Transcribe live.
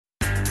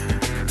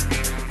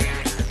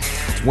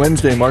It's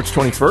Wednesday, March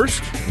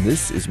 21st, and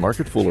this is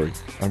Market Foolery.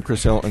 I'm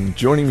Chris Hill, and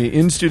joining me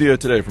in studio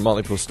today from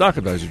Motley Fool Stock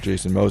Advisor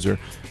Jason Moser,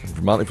 and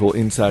from Motley Fool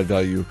Inside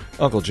Value,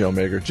 Uncle Joe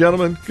Mager.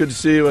 Gentlemen, good to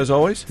see you as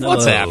always.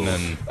 What's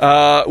happening?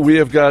 We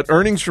have got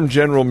earnings from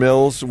General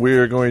Mills.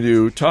 We're going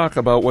to talk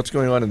about what's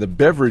going on in the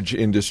beverage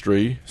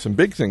industry, some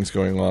big things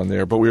going on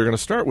there, but we're going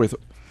to start with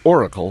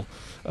Oracle.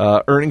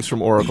 Earnings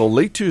from Oracle.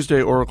 Late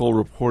Tuesday, Oracle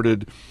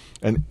reported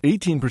an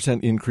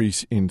 18%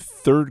 increase in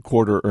third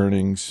quarter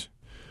earnings.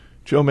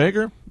 Joe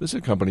Mager, this is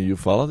a company you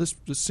follow. This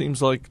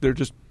seems like they're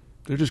just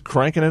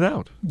cranking it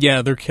out.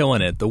 Yeah, they're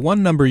killing it. The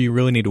one number you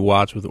really need to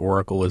watch with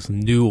Oracle is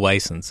new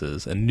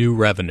licenses and new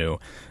revenue,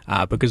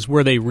 because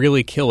where they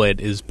really kill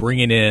it is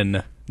bringing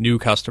in new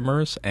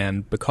customers,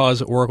 and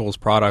because Oracle's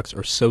products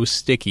are so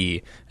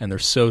sticky and they're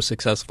so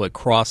successful at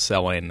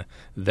cross-selling,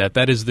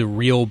 that is the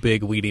real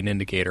big leading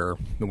indicator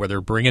where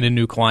they're bringing in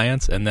new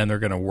clients and then they're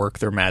going to work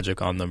their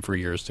magic on them for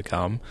years to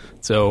come.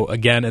 So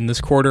again, in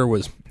this quarter,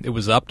 it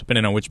was up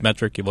depending on which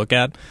metric you look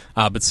at,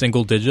 but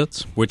single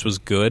digits, which was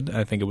good.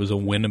 I think it was a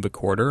win of a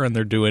quarter, and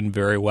they're doing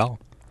very well.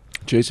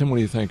 Jason, what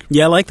do you think?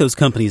 Yeah, I like those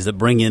companies that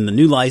bring in the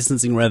new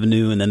licensing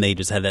revenue and then they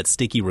just have that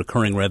sticky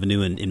recurring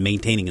revenue in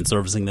maintaining and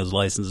servicing those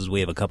licenses.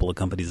 We have a couple of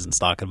companies in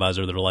Stock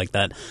Advisor that are like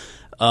that.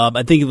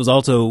 I think it was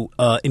also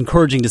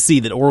encouraging to see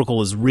that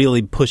Oracle is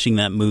really pushing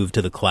that move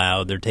to the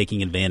cloud. They're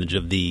taking advantage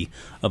of the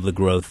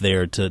growth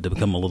there to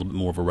become a little bit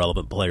more of a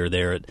relevant player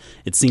there.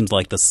 It seems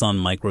like the Sun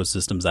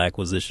Microsystems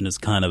acquisition is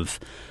kind of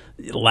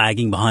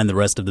lagging behind the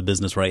rest of the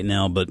business right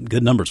now, but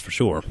good numbers for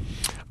sure.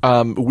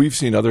 We've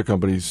seen other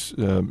companies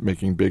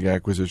making big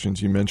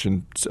acquisitions. You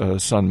mentioned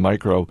Sun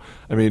Micro.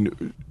 I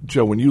mean,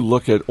 Joe, when you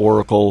look at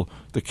Oracle,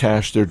 the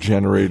cash they're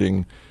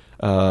generating,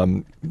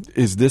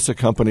 is this a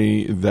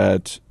company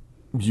that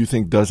you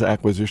think does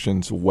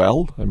acquisitions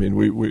well? I mean,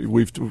 we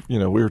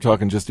were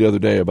talking just the other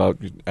day about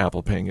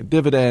Apple paying a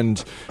dividend,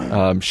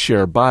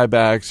 share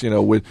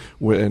buybacks.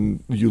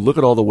 When you look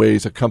at all the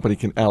ways a company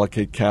can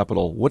allocate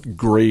capital, what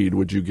grade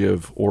would you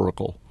give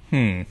Oracle?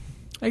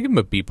 I give them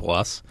a B+.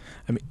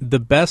 I mean, the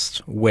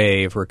best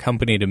way for a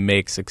company to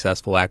make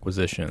successful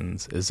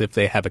acquisitions is if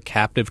they have a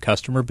captive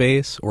customer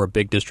base or a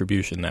big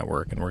distribution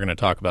network, and we're going to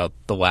talk about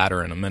the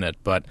latter in a minute.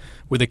 But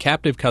with a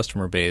captive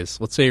customer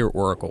base, let's say you're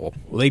Oracle,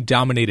 they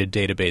dominated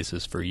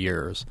databases for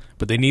years,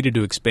 but they needed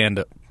to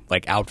expand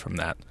out from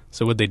that.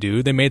 So what they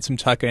do, they made some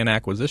tuck-in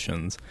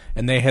acquisitions,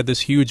 and they had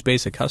this huge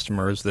base of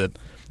customers that,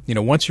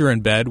 once you're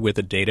in bed with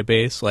a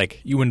database,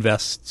 you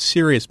invest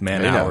serious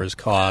man-hours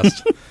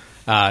cost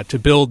to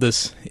build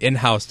this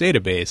in-house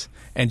database,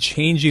 and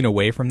changing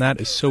away from that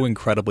is so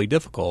incredibly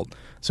difficult.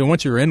 So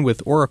once you're in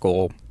with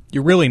Oracle,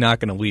 you're really not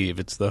going to leave.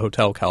 It's the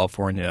Hotel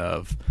California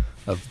of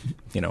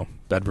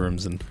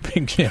bedrooms and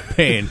pink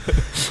champagne.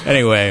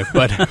 Anyway,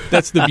 but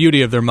that's the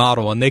beauty of their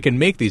model, and they can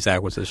make these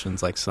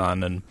acquisitions like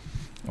Sun and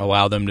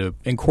allow them to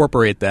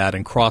incorporate that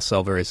and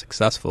cross-sell very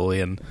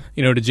successfully. And,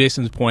 to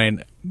Jason's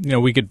point,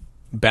 we could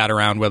bat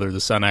around whether the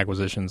Sun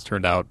acquisitions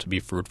turned out to be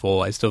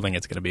fruitful. I still think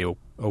it's going to be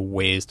a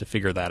ways to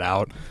figure that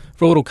out.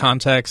 For a little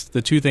context,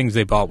 the two things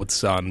they bought with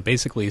Sun,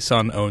 basically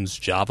Sun owns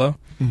Java,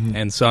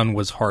 and Sun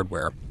was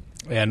hardware.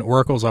 And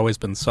Oracle's always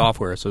been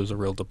software, so it was a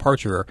real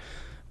departure.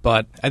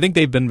 But I think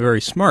they've been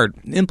very smart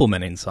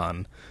implementing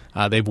Sun.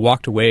 They've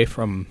walked away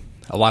from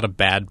a lot of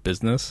bad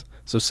business.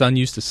 So Sun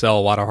used to sell a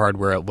lot of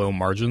hardware at low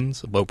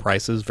margins, low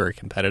prices, very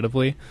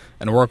competitively.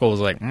 And Oracle was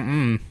like,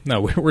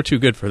 no, we're too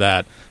good for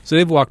that. So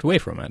they've walked away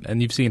from it.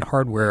 And you've seen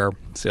hardware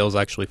sales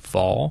actually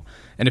fall.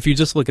 And if you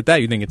just look at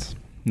that, you think it's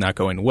not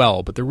going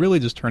well. But they're really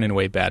just turning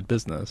away bad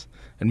business.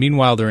 And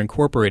meanwhile, they're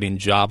incorporating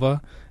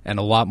Java and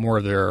a lot more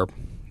of their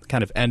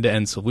kind of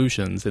end-to-end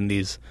solutions in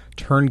these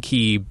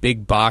turnkey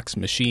big box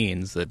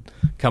machines that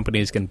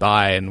companies can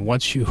buy. And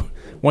once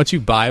you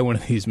buy one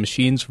of these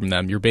machines from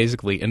them, you're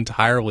basically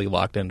entirely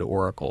locked into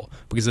Oracle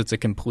because it's a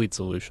complete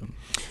solution.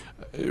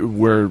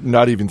 We're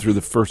not even through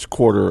the first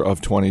quarter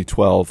of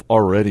 2012.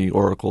 Already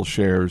Oracle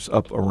shares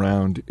up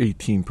around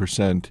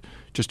 18%.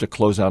 Just to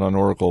close out on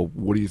Oracle,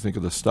 what do you think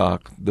of the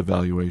stock, the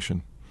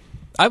valuation?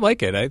 I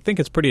like it. I think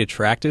it's pretty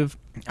attractive.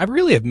 I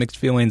really have mixed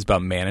feelings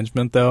about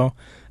management, though.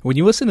 When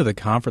you listen to the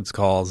conference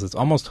calls, it's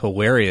almost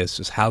hilarious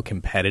just how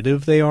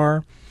competitive they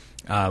are.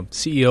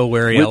 CEO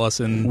Larry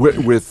Ellison.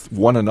 With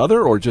one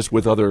another or just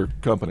with other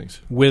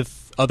companies?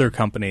 With other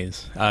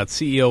companies.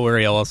 CEO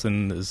Larry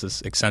Ellison is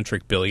this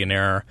eccentric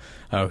billionaire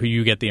who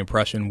you get the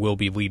impression will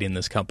be leading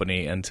this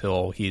company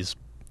until he's,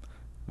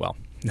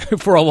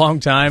 for a long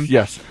time.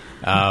 Yes.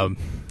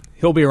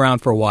 He'll be around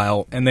for a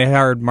while. And they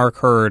hired Mark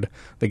Hurd,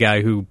 the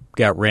guy who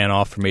got ran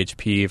off from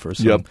HP for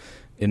some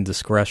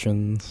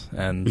indiscretions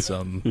and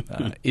some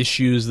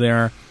issues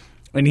there.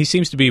 And he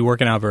seems to be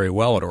working out very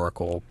well at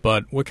Oracle.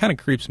 But what kind of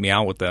creeps me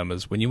out with them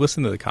is when you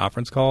listen to the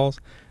conference calls,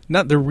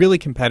 they're really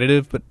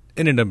competitive, but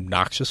in an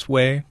obnoxious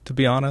way, to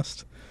be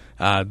honest.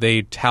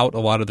 They tout a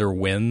lot of their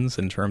wins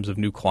in terms of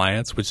new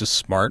clients, which is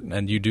smart,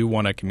 and you do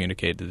want to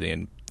communicate to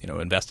the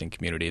investing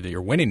community that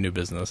you're winning new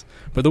business.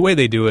 But the way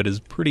they do it is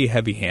pretty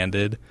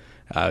heavy-handed.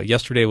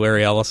 Yesterday,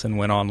 Larry Ellison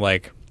went on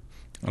a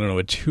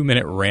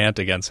 2-minute rant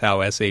against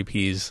how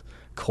SAP's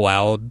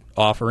cloud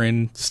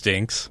offering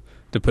stinks,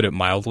 to put it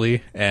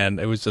mildly. And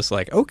it was just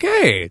like,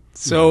 okay,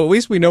 so at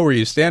least we know where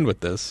you stand with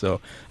this. So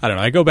I don't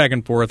know. I go back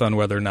and forth on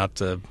whether or not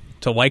to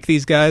like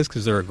these guys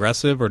because they're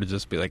aggressive, or to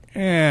just be like,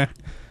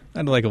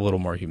 I'd like a little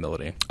more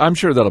humility. I'm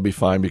sure that'll be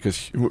fine,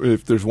 because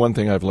if there's one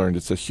thing I've learned,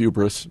 it's that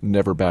hubris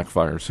never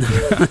backfires.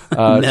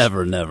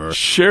 Never.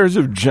 Shares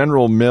of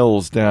General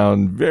Mills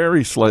down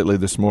very slightly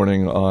this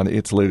morning on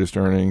its latest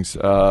earnings.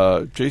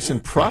 Jason,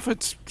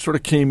 profits sort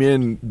of came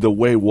in the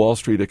way Wall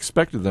Street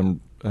expected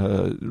them,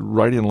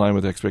 right in line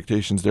with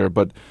expectations there,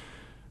 but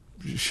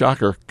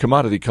shocker,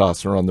 commodity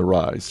costs are on the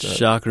rise.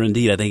 Shocker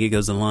indeed. I think it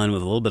goes in line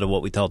with a little bit of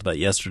what we talked about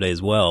yesterday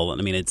as well.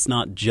 I mean, it's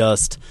not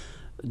just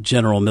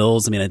General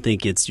Mills. I mean, I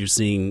think you're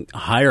seeing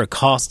higher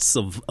costs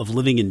of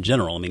living in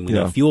general. I mean, we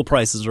know fuel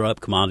prices are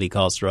up, commodity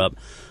costs are up.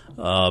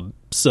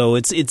 So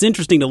it's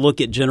interesting to look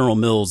at General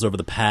Mills over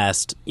the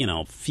past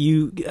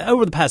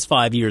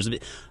 5 years.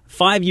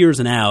 5 years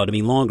and out, I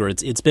mean longer.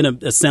 It's been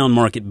a sound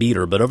market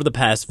beater, but over the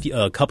past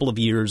couple of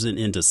years and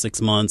into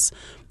 6 months,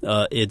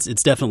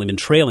 it's definitely been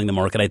trailing the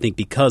market. I think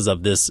because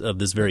of this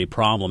very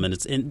problem, and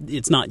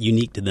it's not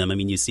unique to them. I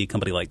mean, you see a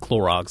company like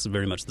Clorox,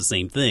 very much the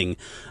same thing.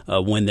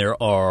 When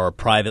there are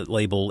private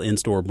label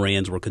in-store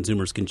brands where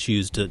consumers can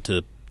choose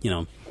to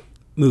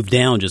move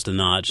down just a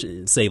notch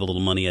and save a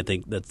little money, I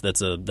think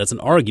that's an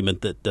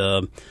argument that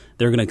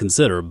they're going to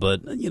consider.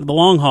 But the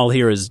long haul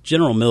here is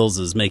General Mills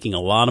is making a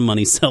lot of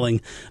money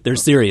selling their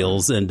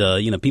cereals, and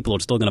people are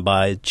still going to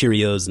buy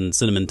Cheerios and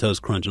Cinnamon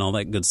Toast Crunch and all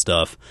that good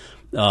stuff.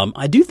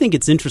 I do think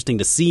it's interesting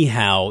to see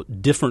how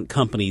different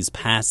companies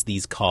pass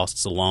these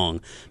costs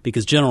along,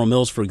 because General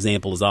Mills, for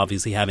example, is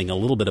obviously having a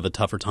little bit of a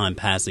tougher time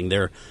passing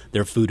their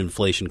food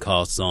inflation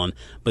costs on.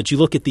 But you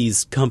look at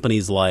these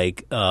companies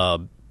like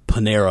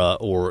Panera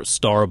or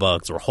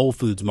Starbucks or Whole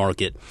Foods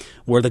Market,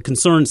 where the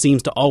concern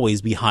seems to always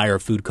be higher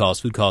food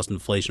cost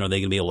inflation. Are they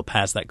going to be able to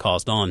pass that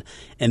cost on?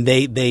 And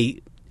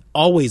they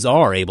always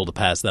are able to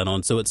pass that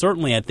on. So it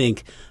certainly, I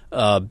think,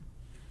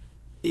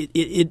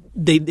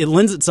 it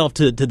lends itself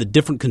to the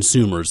different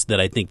consumers that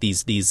I think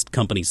these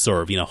companies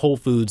serve. Whole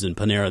Foods and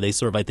Panera, they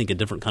serve, I think, a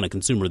different kind of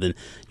consumer than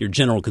your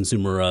general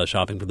consumer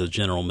shopping for those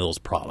General Mills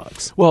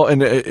products. Well,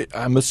 and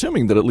I'm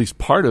assuming that at least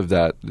part of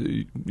that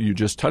you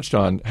just touched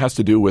on has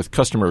to do with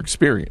customer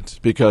experience,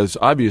 because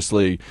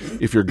obviously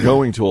if you're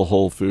going to a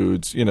Whole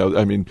Foods,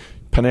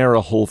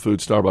 Panera, Whole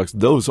Foods, Starbucks,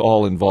 those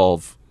all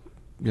involve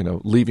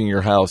leaving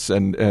your house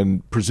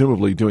and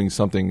presumably doing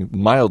something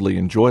mildly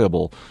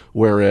enjoyable,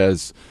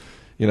 whereas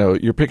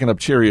you're picking up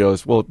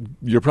Cheerios. Well,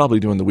 you're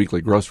probably doing the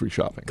weekly grocery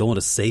shopping. Going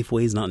to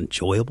Safeway is not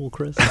enjoyable,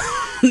 Chris?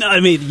 No,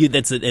 I mean,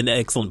 that's an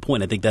excellent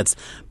point. I think that's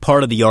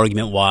part of the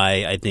argument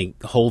why I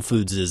think Whole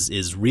Foods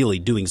is really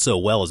doing so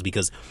well, is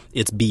because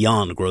it's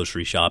beyond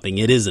grocery shopping.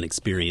 It is an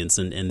experience,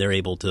 and they're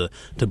able to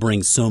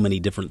bring so many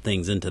different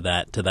things into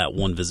that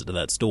one visit to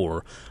that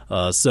store.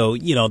 So,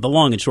 the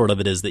long and short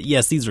of it is that,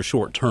 yes, these are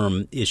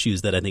short-term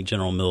issues that I think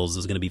General Mills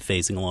is going to be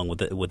facing along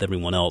with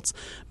everyone else.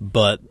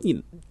 But,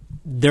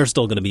 they're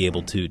still going to be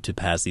able to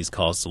pass these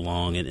costs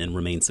along and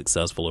remain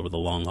successful over the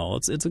long haul.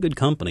 It's a good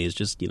company. It's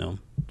just,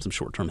 some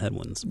short-term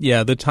headwinds.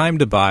 Yeah, the time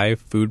to buy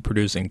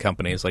food-producing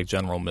companies like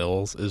General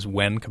Mills is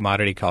when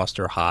commodity costs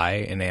are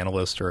high and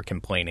analysts are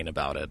complaining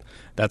about it.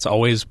 That's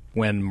always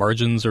when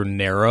margins are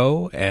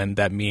narrow, and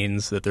that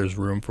means that there's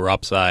room for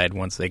upside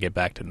once they get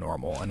back to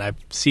normal. And I've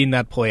seen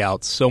that play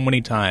out so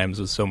many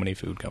times with so many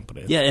food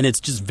companies. Yeah, and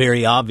it's just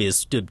very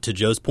obvious. To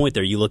Joe's point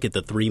there, you look at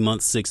the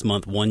 3-month,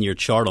 6-month, 1-year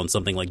chart on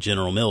something like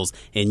General Mills,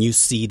 and you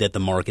see that the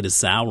market is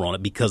sour on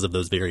it because of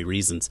those very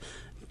reasons.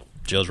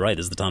 Joe's right.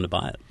 This is the time to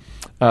buy it.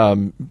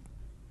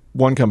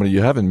 One company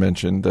you haven't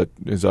mentioned that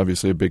is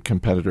obviously a big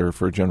competitor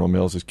for General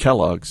Mills is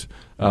Kellogg's.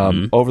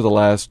 Over the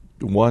last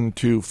 1,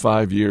 2,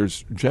 5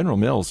 years, General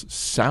Mills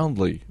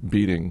soundly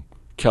beating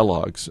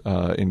Kellogg's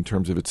in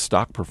terms of its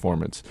stock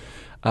performance.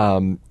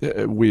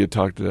 We had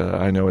talked,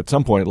 I know, at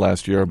some point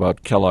last year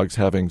about Kellogg's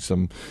having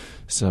some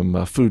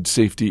food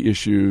safety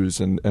issues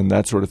and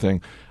that sort of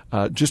thing.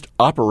 Just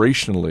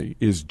operationally,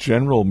 is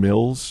General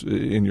Mills,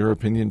 in your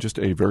opinion, just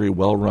a very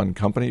well-run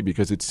company?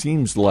 Because it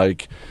seems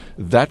like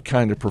that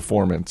kind of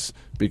performance,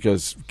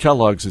 because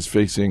Kellogg's is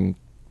facing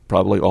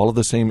probably all of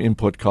the same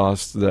input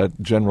costs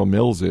that General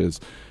Mills is,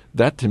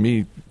 that to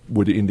me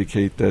would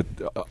indicate that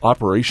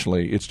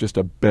operationally it's just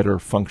a better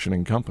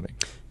functioning company.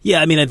 Yeah,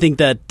 I mean, I think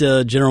that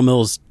General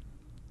Mills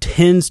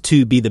tends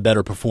to be the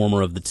better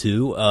performer of the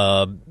two.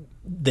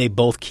 They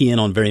both key in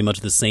on very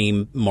much the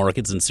same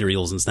markets in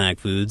cereals and snack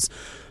foods.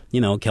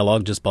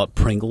 Kellogg just bought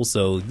Pringles,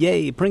 so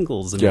yay,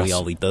 Pringles, and we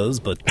all eat those.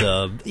 But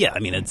yeah, I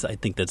mean, I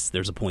think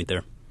there's a point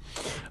there.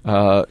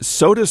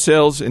 Soda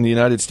sales in the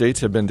United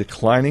States have been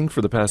declining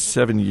for the past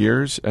 7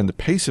 years, and the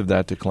pace of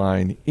that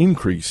decline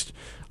increased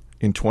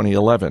in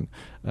 2011.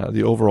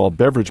 The overall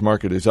beverage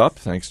market is up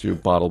thanks to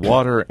bottled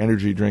water,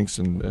 energy drinks,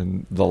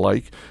 and the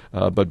like.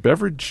 But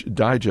Beverage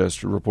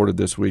Digest reported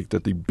this week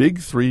that the big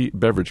three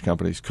beverage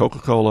companies,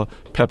 Coca-Cola,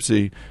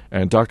 Pepsi,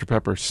 and Dr.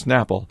 Pepper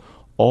Snapple,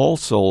 all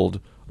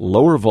sold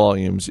lower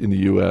volumes in the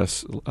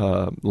U.S.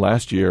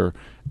 Last year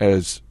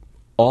as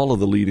all of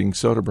the leading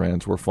soda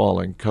brands were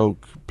falling.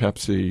 Coke,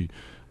 Pepsi,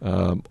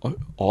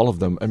 all of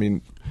them. I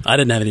mean, I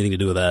didn't have anything to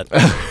do with that.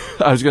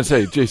 I was going to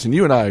say, Jason,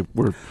 you and I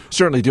were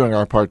certainly doing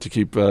our part to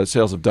keep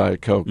sales of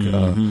Diet Coke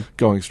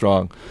going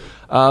strong.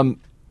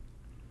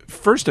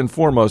 First and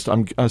foremost,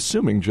 I'm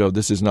assuming, Joe,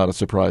 this is not a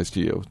surprise to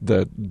you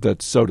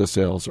that soda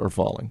sales are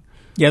falling.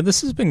 Yeah,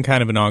 this has been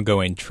kind of an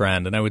ongoing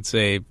trend, and I would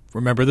say,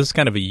 remember, this is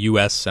kind of a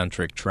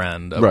U.S.-centric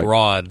trend.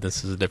 Abroad, right.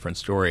 This is a different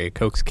story.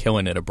 Coke's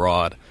killing it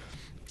abroad.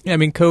 Yeah, I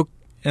mean, Coke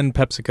and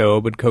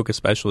PepsiCo, but Coke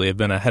especially, have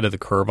been ahead of the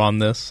curve on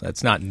this.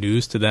 It's not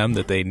news to them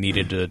that they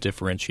needed to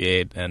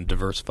differentiate and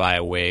diversify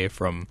away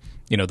from,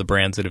 the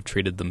brands that have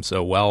treated them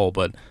so well.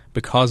 But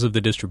because of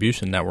the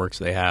distribution networks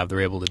they have,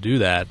 they're able to do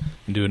that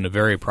and do it in a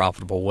very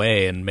profitable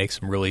way and make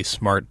some really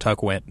smart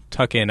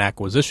tuck-in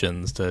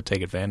acquisitions to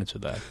take advantage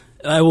of that.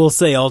 I will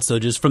say also,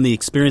 just from the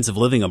experience of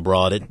living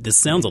abroad, this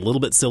sounds a little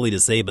bit silly to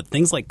say, but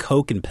things like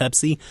Coke and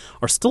Pepsi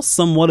are still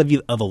somewhat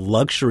of a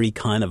luxury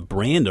kind of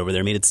brand over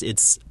there. I mean,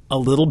 it's a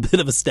little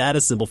bit of a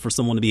status symbol for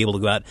someone to be able to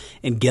go out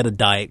and get a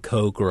Diet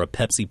Coke or a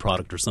Pepsi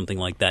product or something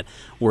like that.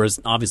 Whereas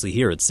obviously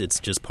here, it's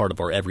just part of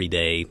our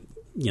everyday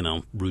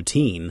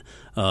routine.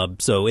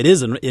 So it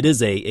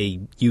is a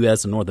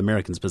U.S. and North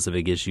American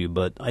specific issue,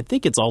 but I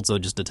think it's also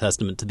just a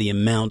testament to the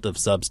amount of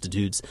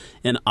substitutes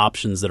and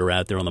options that are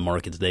out there on the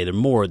market today. There are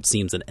more, it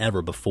seems, than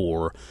ever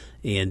before.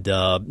 And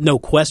no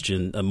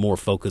question, more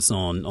focus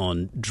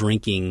on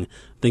drinking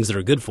things that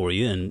are good for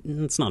you.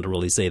 And it's not to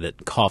really say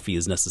that coffee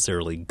is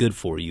necessarily good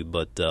for you,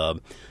 but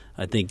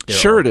I think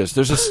it is.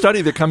 There's a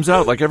study that comes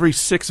out like every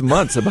 6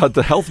 months about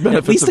the health benefits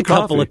of coffee. At least a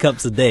couple of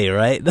cups a day,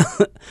 right?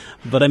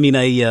 But I mean,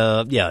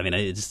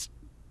 it's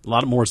a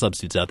lot more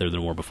substitutes out there than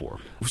there were before.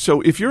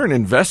 So if you're an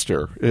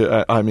investor,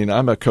 I mean,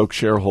 I'm a Coke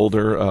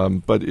shareholder,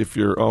 but if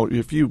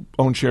you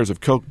own shares of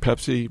Coke,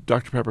 Pepsi,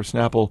 Dr. Pepper,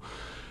 Snapple,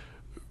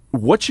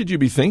 what should you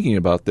be thinking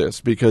about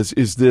this? Because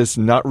is this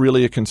not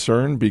really a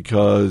concern?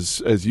 Because,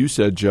 as you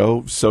said,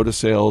 Joe, soda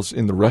sales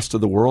in the rest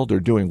of the world are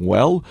doing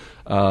well.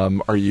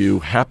 Are you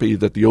happy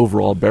that the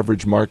overall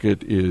beverage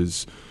market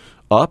is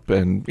up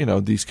and,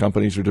 these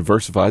companies are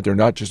diversified? They're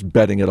not just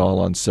betting it all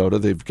on soda.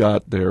 They've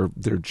got their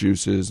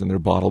juices and their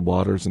bottled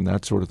waters and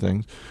that sort of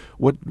thing.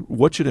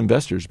 What should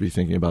investors be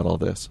thinking about all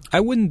this?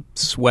 I wouldn't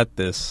sweat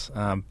this.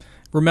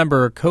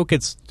 Remember, Coke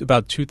gets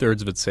about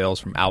 2/3 of its sales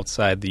from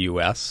outside the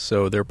U.S.,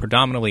 so they're a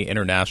predominantly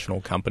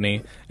international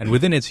company. And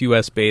within its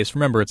U.S. base,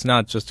 remember, it's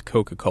not just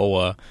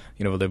Coca-Cola.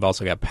 They've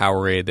also got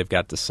Powerade, they've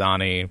got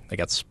Dasani, they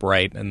got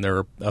Sprite, and there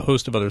are a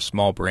host of other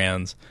small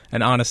brands.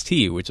 And Honest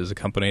Tea, which is a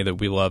company that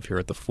we love here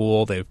at The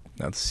Fool. The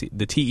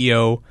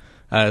TEO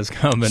has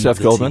come. And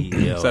Seth Goldman.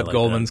 Seth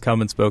Goldman's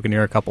come and spoken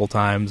here a couple of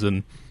times.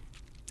 And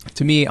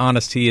to me,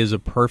 Honest Tea is a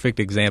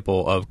perfect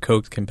example of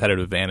Coke's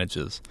competitive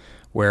advantages,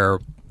 where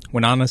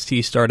when Honest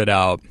Tea started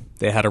out,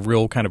 they had a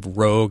real kind of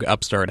rogue,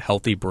 upstart,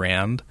 healthy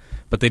brand,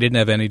 but they didn't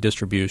have any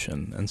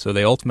distribution. And so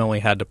they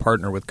ultimately had to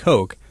partner with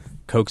Coke.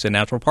 Coke's a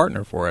natural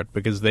partner for it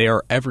because they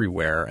are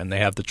everywhere, and they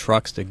have the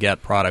trucks to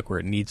get product where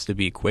it needs to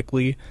be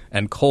quickly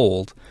and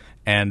cold.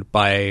 And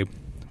by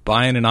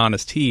buying an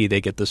Honest Tea, they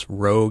get this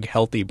rogue,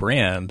 healthy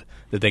brand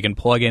that they can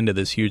plug into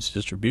this huge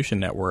distribution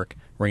network,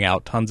 ring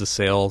out tons of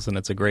sales, and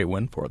it's a great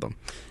win for them.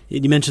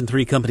 You mentioned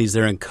three companies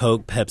there in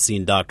Coke, Pepsi,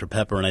 and Dr.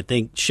 Pepper, and I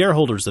think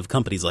shareholders of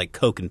companies like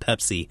Coke and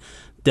Pepsi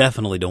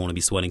definitely don't want to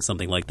be sweating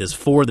something like this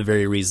for the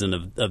very reason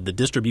of the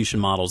distribution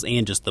models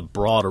and just the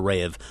broad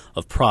array of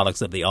products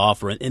that they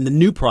offer and the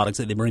new products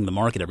that they bring to the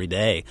market every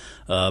day.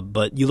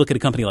 But you look at a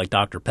company like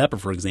Dr. Pepper,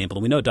 for example,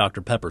 and we know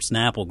Dr. Pepper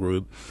Snapple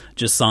Group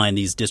just signed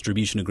these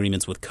distribution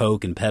agreements with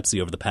Coke and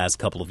Pepsi over the past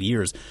couple of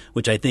years,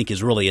 which I think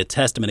is really a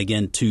testament,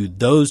 again, to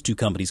those two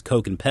companies,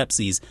 Coke and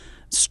Pepsi's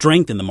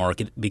strength in the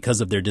market because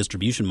of their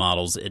distribution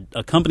models.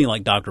 A company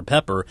like Dr.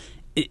 Pepper,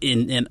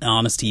 in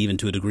honesty, even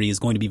to a degree, is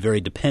going to be very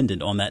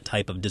dependent on that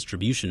type of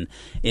distribution.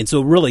 And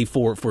so really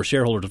for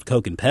shareholders of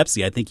Coke and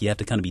Pepsi, I think you have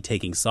to kind of be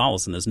taking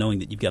solace in this, knowing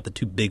that you've got the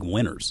two big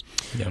winners.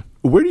 Yeah.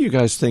 Where do you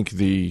guys think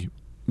the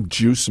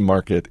juice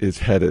market is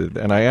headed?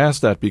 And I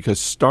ask that because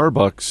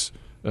Starbucks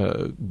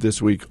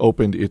this week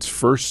opened its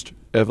first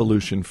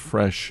Evolution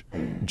Fresh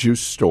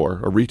juice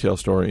store, a retail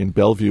store in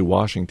Bellevue,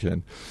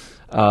 Washington.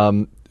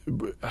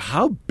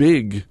 How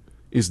big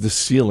is the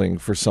ceiling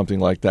for something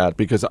like that?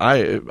 Because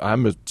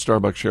I'm a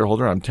Starbucks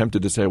shareholder. I'm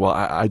tempted to say, well,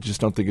 I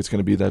just don't think it's going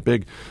to be that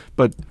big.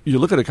 But you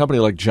look at a company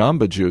like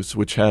Jamba Juice,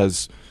 which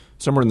has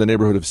somewhere in the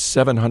neighborhood of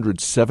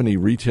 770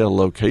 retail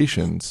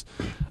locations.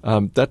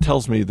 That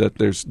tells me that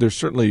there's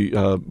certainly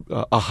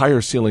a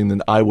higher ceiling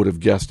than I would have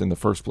guessed in the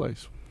first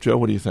place. Joe,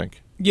 what do you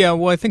think? Yeah,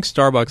 well, I think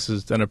Starbucks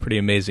has done a pretty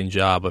amazing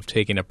job of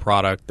taking a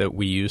product that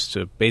we used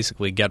to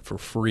basically get for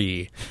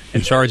free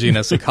and charging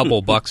us a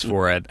couple bucks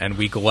for it, and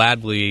we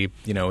gladly,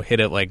 hit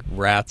it like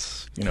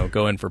rats,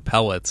 go in for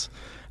pellets.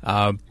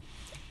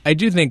 I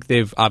do think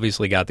they've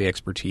obviously got the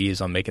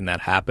expertise on making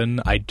that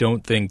happen. I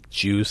don't think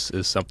juice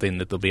is something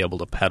that they'll be able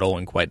to peddle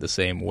in quite the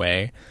same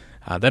way.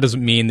 That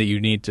doesn't mean that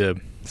you need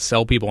to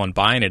sell people on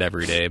buying it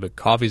every day, but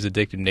coffee's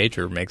addictive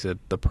nature makes it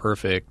the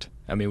perfect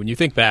I mean, when you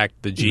think back,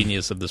 the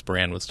genius of this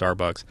brand with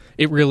Starbucks,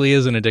 it really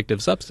is an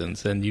addictive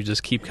substance, and you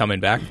just keep coming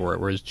back for it,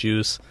 whereas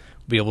juice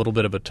will be a little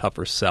bit of a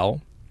tougher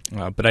sell.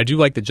 But I do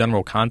like the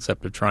general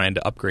concept of trying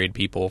to upgrade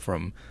people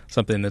from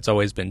something that's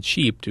always been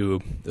cheap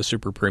to a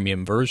super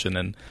premium version,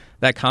 and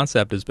that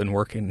concept has been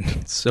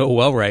working so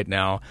well right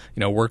now.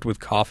 It worked with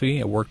coffee,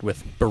 it worked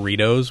with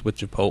burritos with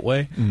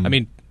Chipotle. I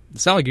mean,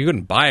 it's not like you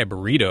couldn't buy a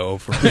burrito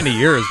for many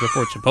years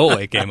before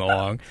Chipotle came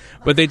along,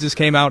 but they just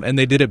came out and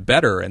they did it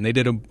better, and they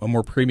did a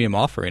more premium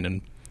offering,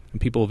 and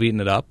people have eaten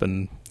it up.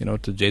 And,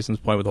 to Jason's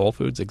point with Whole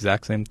Foods,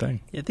 exact same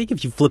thing. I think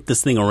if you flip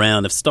this thing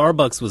around, if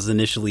Starbucks was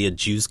initially a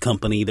juice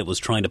company that was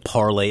trying to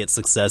parlay its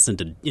success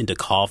into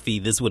coffee,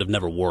 this would have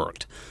never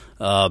worked.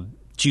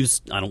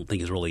 Juice, I don't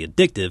think, is really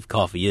addictive.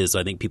 Coffee is, so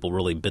I think people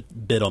really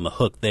bit on the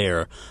hook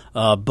there.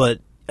 But,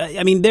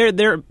 I mean,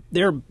 their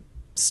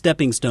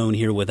stepping stone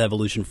here with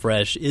Evolution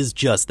Fresh is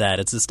just that.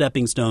 It's a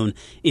stepping stone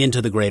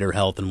into the greater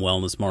health and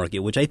wellness market,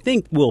 which I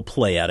think will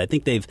play out. I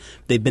think they've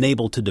been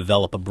able to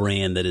develop a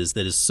brand that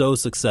is so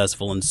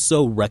successful and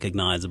so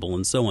recognizable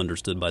and so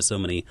understood by so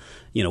many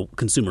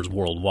consumers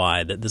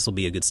worldwide that this will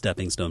be a good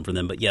stepping stone for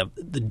them. But yeah,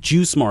 the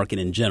juice market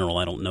in general,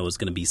 I don't know is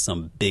going to be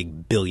some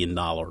big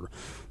billion-dollar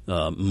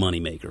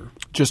moneymaker.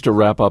 Just to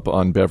wrap up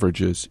on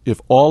beverages, if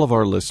all of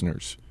our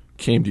listeners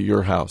came to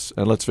your house,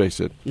 and let's face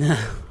it,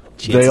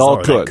 they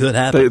all could. Could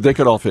happen. They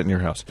could all fit in your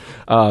house.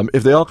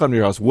 If they all come to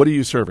your house, what are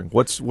you serving?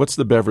 What's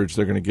the beverage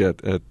they're going to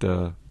get at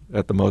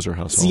the Moser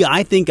household? See,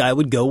 I think I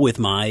would go with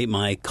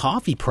my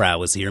coffee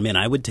prowess here. Man,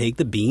 I would take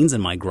the beans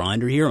and my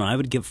grinder here, and I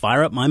would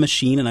fire up my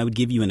machine, and I would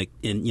give you an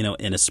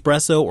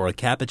espresso or a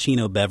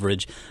cappuccino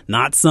beverage,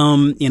 not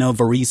some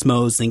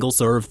Verismo single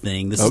serve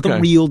thing. This is the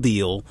real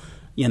deal.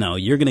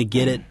 You're going to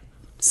get it,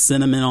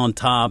 cinnamon on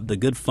top, the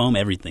good foam,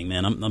 everything.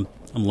 Man, I'm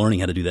learning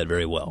how to do that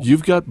very well.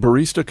 You've got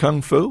barista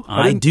kung fu?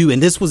 I do,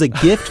 and this was a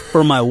gift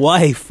for my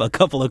wife a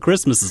couple of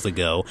Christmases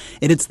ago,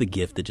 and it's the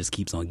gift that just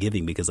keeps on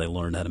giving because I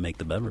learned how to make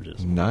the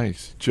beverages.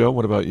 Nice. Joe,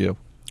 what about you?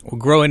 Well,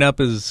 growing up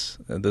as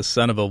the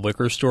son of a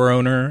liquor store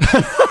owner,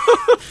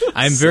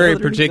 I'm very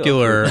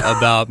particular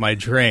about my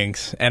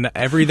drinks, and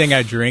everything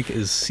I drink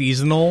is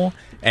seasonal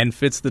and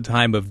fits the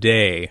time of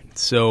day.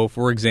 So,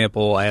 for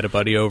example, I had a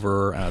buddy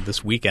over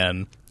this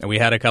weekend, and we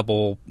had a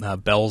couple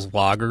Bell's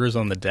lagers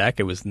on the deck.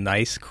 It was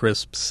nice,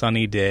 crisp,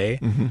 sunny day.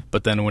 Mm-hmm.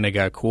 But then when it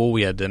got cool,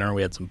 we had dinner.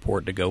 We had some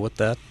port to go with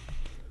that.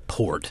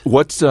 Port.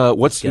 What's I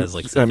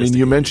mean,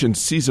 you mentioned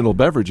seasonal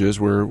beverages.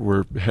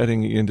 We're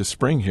heading into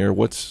spring here.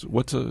 What's a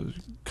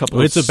couple?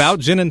 Well, it's about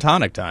gin and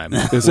tonic time,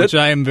 which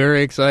I am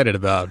very excited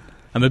about.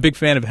 I'm a big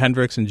fan of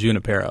Hendrick's and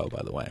Junipero,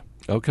 by the way.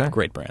 Okay,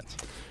 great brands.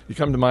 You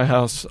come to my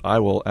house, I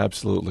will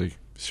absolutely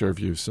serve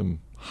you some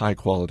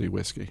high-quality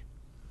whiskey.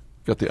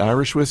 Got the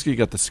Irish whiskey,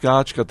 got the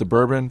Scotch, got the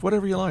bourbon,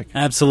 whatever you like.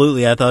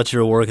 Absolutely. I thought you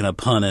were working a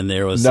pun in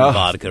there with some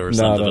vodka or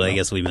something, but I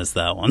guess we missed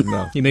that one.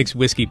 No. He makes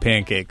whiskey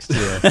pancakes,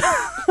 too.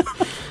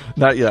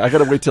 Not yet. I got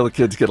to wait till the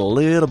kids get a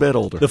little bit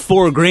older. The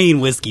 4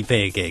 grain whiskey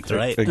pancakes,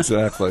 right?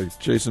 Exactly.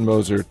 Jason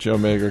Moser, Joe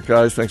Magyer.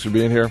 Guys, thanks for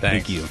being here.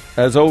 Thank you.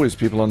 As always,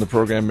 people on the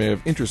program may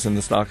have interest in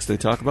the stocks they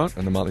talk about,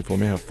 and the Motley Fool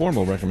may have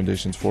formal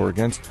recommendations for or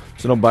against,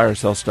 so don't buy or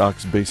sell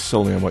stocks based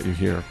solely on what you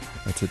hear.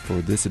 That's it for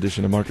this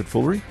edition of Market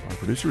Foolery. Our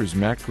producer is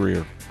Matt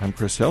Greer. I'm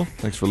Chris Hill.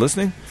 Thanks for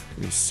listening.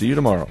 We'll see you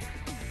tomorrow.